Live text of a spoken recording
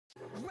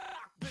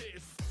rock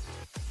this.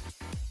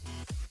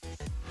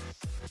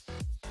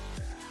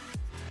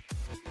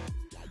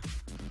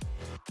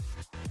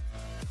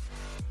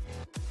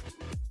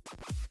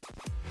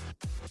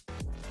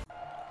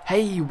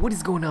 Hey, what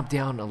is going up,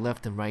 down,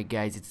 left and right,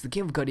 guys? It's the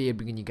King of God here,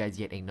 bringing you guys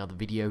yet another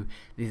video.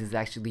 This is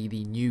actually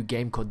the new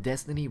game called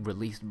Destiny,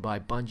 released by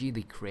Bungie,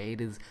 the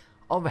creators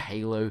of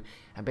Halo.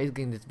 And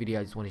basically in this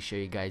video I just want to show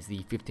you guys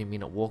the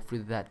 15-minute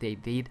walkthrough that they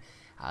did.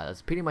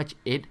 That's pretty much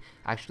it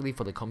actually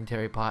for the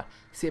commentary part.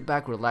 Sit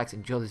back, relax,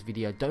 enjoy this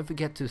video. Don't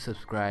forget to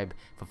subscribe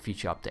for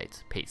future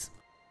updates. Peace.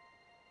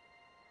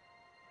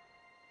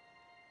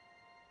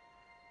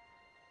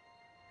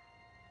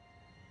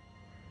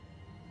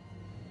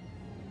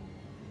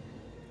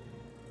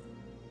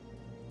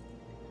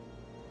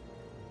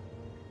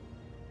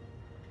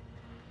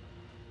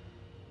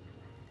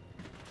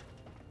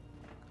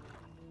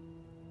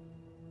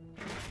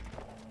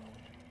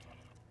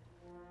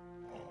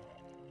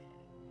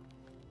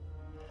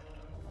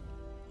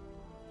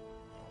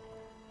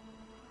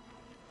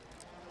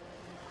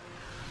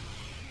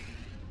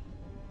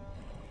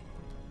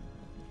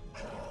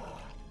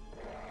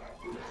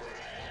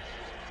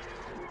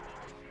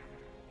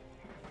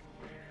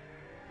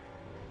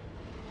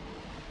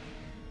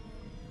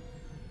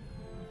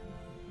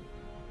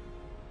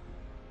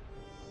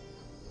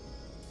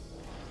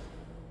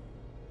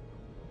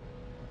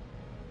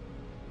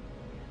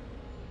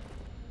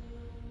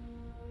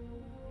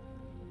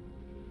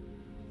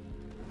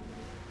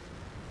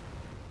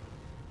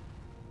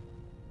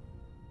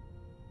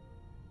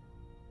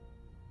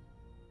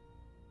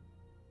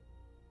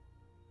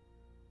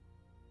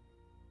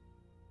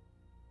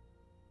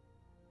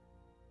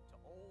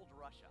 Old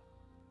Russia.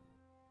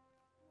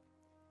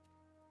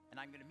 And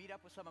I'm going to meet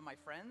up with some of my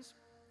friends,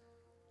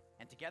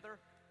 and together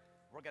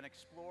we're going to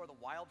explore the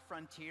wild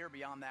frontier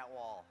beyond that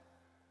wall.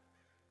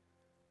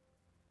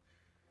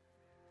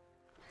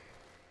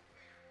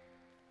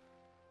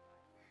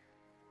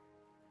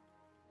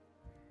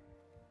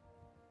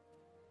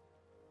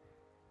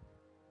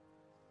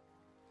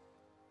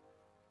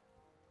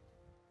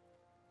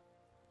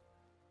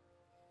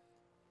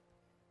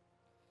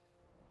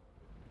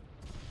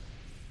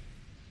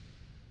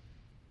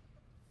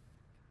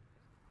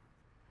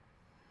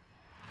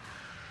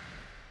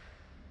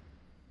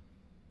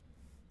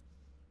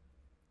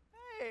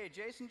 Hey,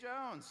 Jason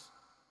Jones.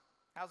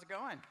 How's it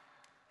going?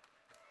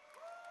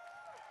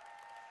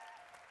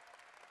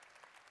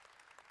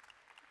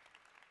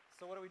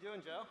 So what are we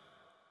doing, Joe?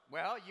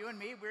 Well, you and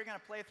me, we're going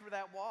to play through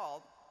that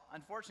wall.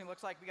 Unfortunately,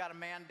 looks like we got a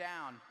man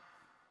down,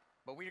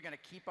 but we're going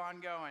to keep on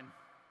going.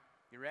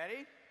 You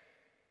ready?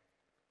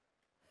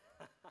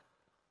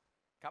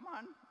 Come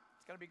on.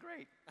 It's going to be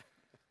great.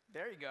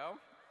 There you go.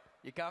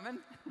 You coming?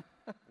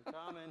 I'm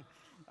coming.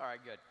 All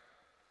right, good.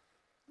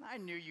 I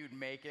knew you'd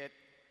make it.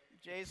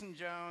 Jason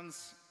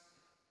Jones,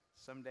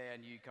 someday I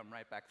knew you'd come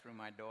right back through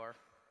my door.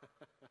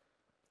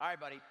 All right,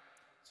 buddy.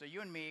 So you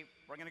and me,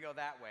 we're going to go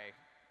that way.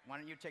 Why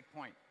don't you take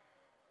point?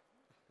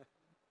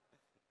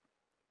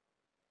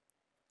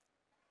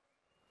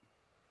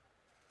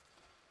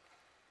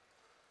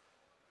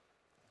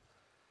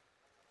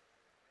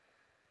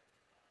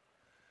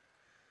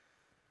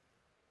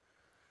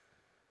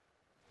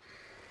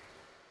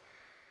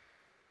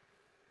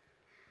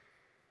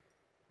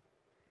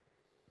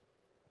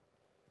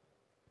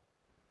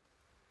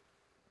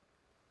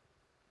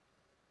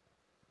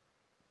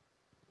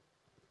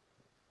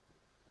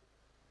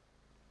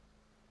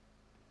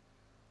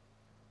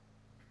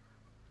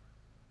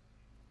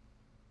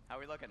 How are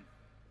we looking?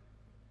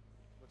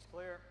 Looks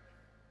clear.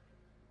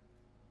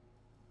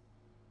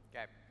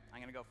 Okay,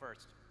 I'm going to go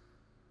first.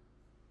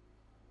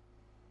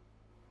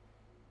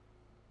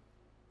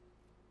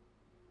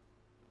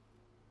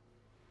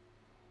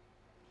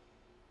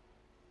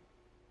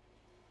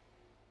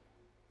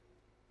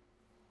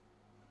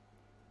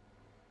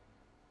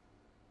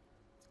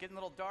 It's getting a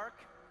little dark.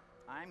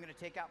 I'm going to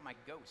take out my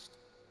ghost.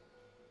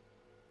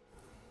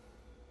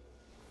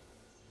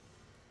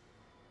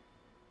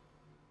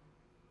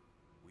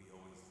 We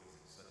always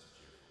visit such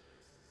cheerful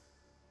places.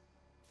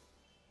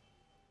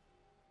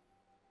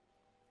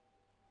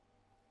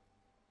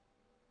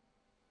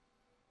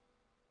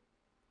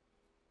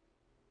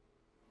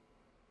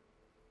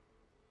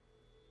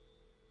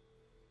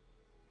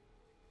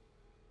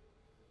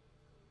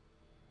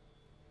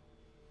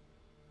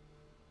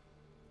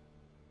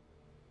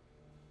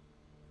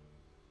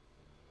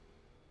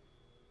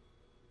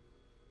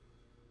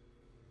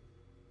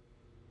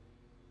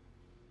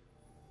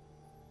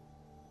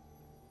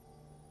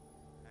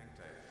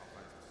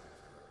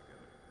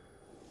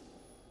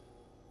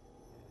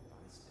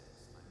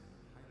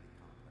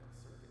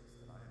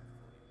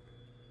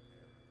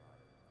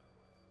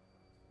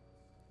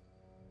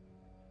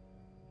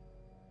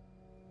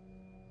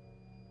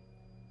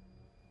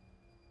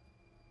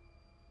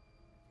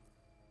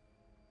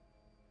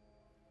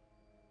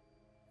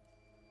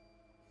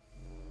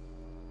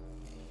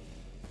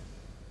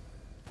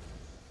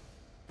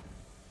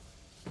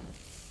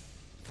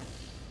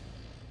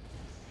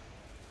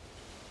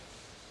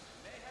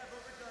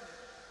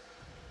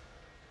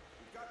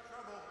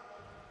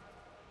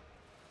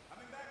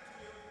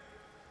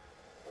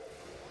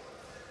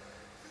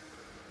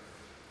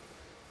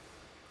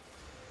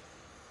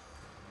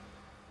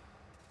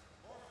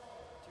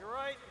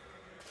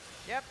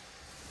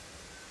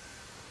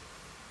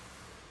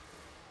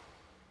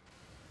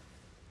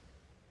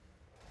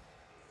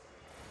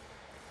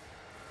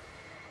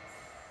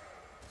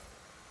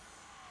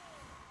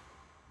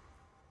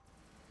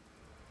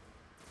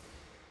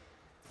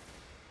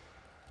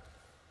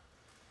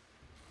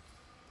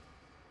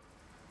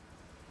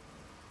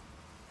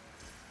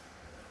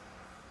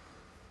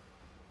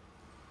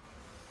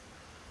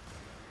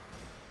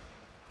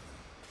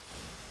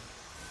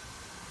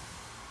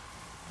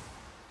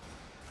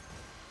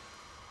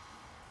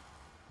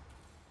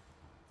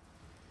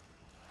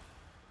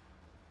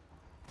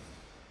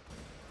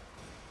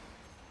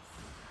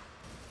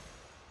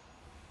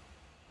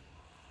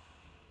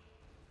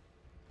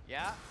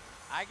 Yeah,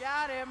 I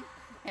got him.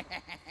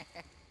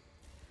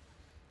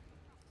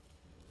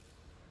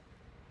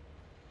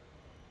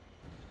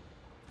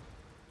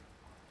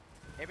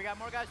 Hey, we got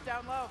more guys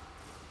down low.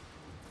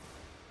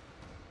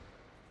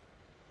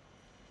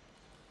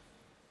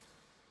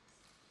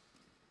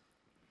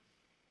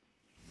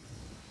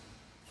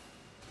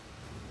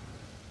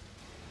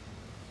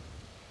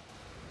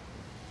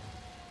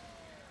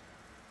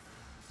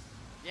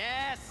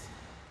 Yes!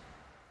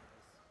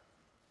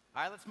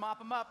 All right, let's mop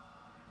them up.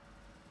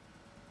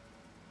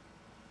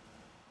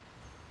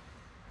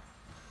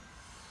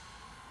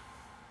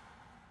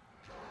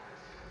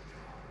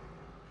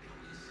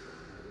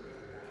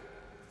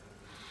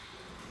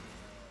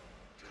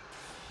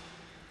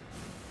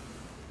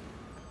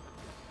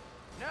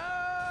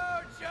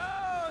 No,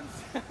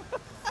 Jones!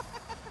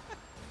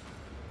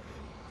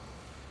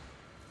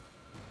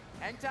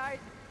 Hang tight.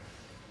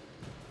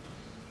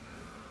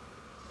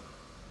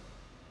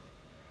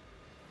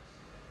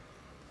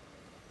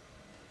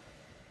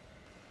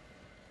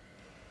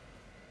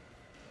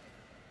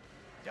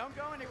 Don't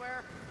go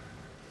anywhere.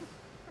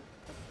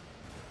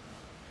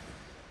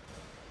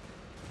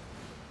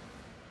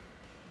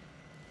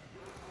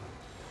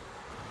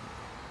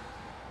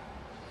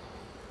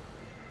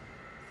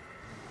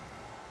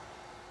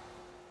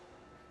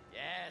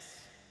 Yes,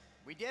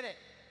 we did it.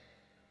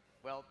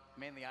 Well,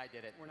 mainly I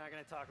did it. We're not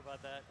going to talk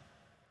about that.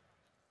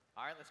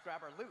 All right, let's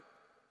grab our loot.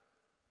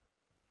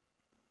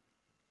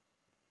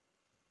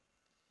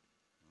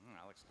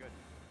 That looks good.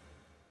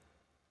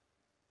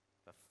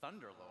 The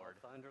Thunderlord.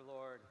 Oh,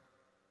 Thunderlord.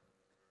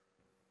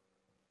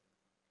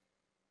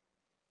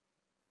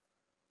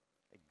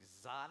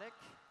 Exotic.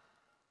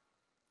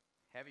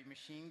 Heavy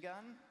machine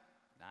gun.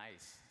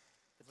 Nice.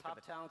 The Look at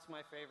top talent's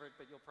my favorite,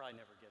 but you'll probably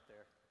never get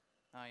there.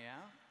 Oh,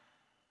 yeah?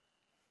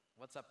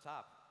 What's up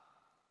top?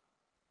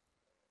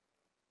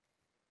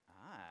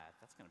 Ah,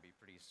 that's going to be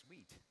pretty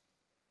sweet.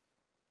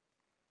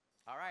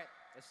 All right,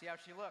 let's see how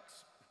she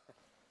looks.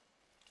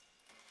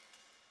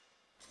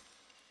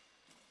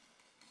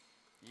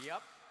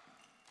 Yep.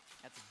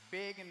 That's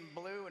big and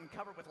blue and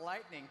covered with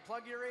lightning.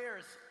 Plug your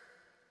ears.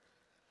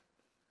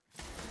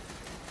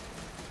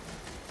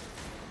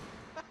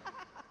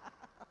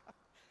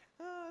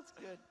 Oh, that's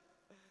good.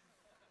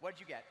 What'd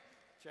you get?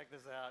 Check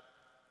this out.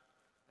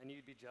 I knew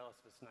you'd be jealous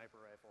of a sniper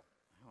rifle.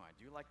 Oh, I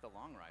do like the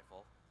long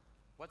rifle.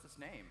 What's its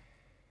name?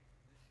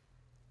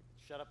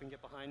 Shut up and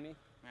get behind me.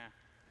 Eh.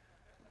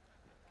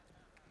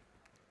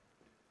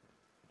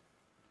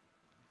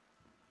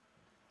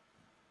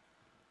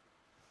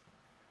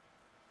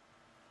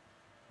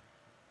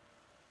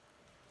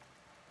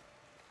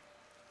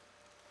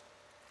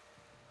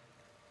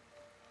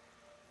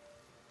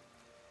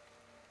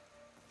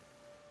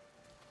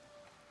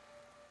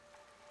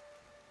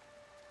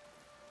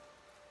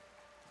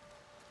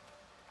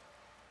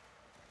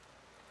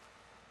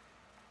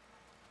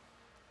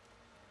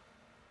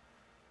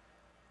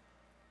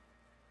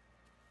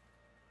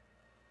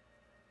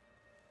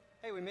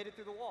 Hey, we made it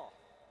through the wall.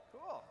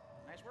 Cool.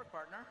 Nice work,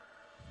 partner.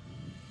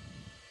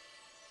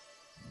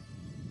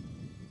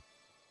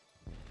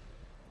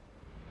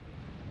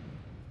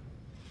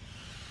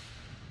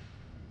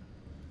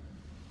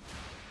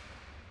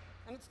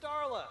 And it's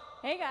Darla.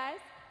 Hey guys,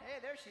 Hey,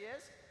 there she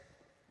is.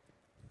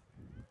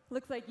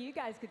 looks like you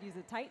guys could use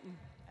a Titan.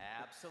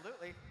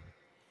 Absolutely.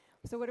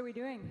 So what are we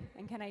doing?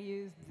 And can I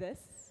use this?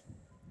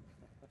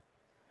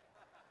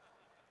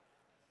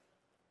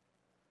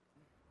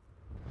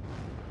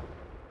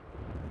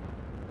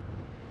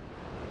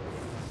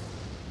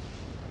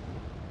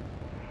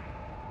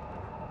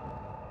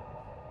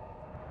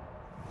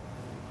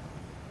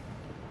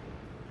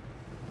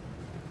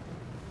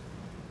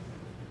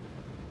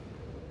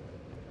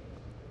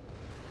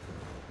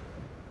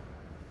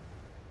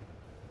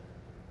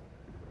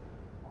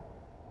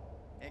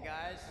 Hey,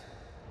 guys.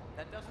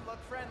 That doesn't look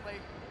friendly.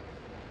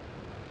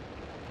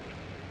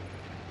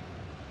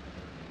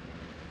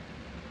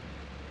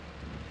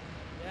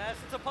 Yes,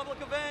 it's a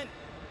public event.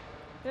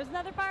 There's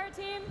another fire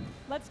team.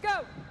 Let's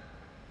go.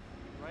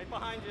 Right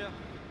behind you.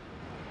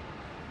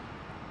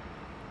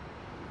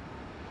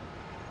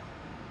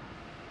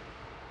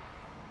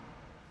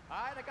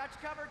 All right, I got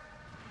you covered.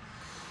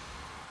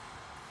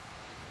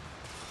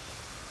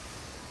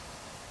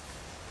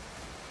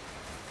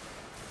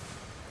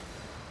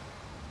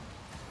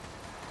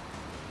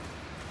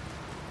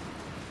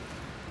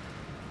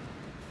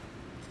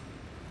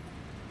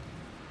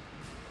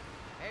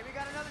 Hey, we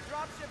got another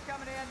dropship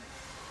coming in.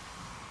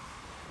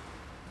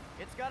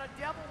 It's got a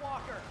devil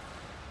walker.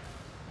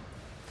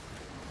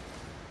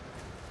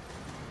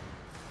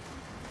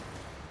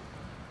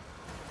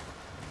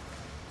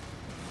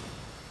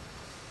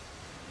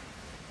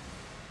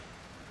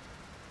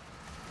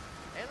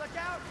 Hey, look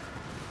out!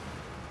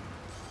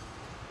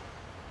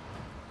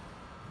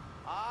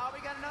 Ah,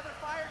 we got another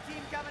fire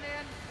team coming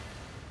in.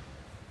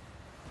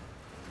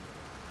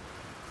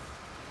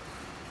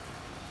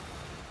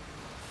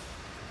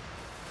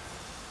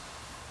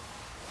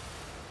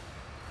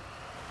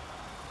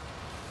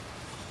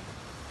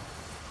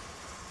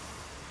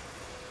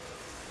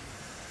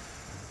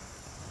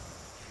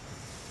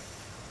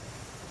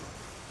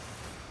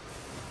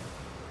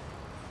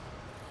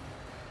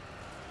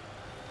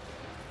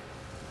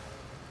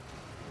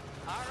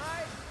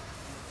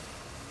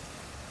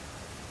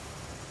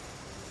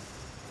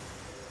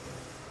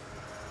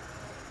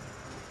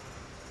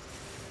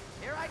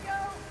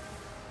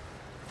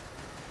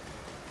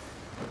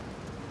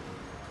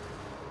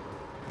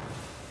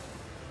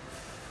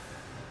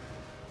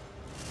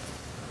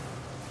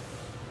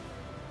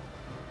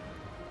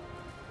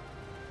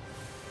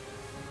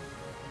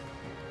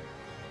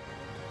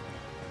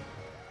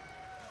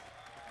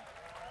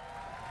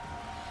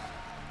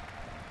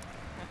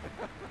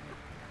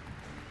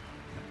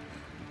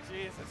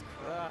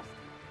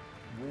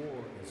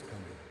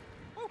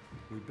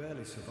 We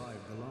barely survived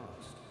the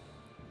last.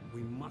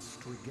 We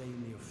must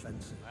regain the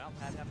offensive. Well,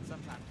 had to happen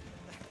sometime.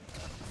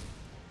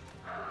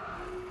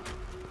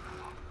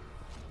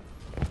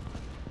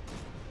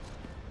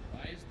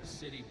 Why is the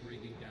city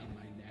breathing down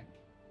my neck?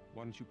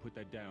 Why don't you put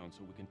that down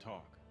so we can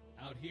talk?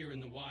 Out here in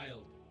the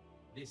wild,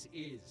 this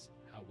is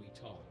how we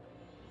talk.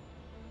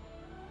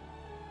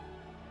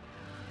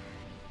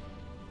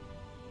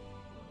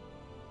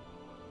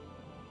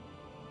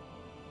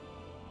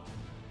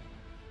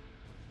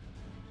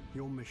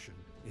 Your mission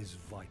is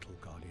vital,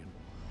 Guardian.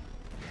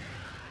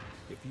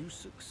 If you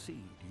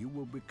succeed, you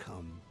will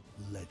become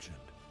legend.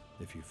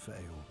 If you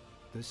fail,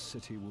 this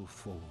city will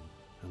fall,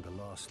 and the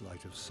last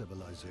light of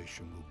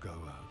civilization will go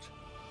out.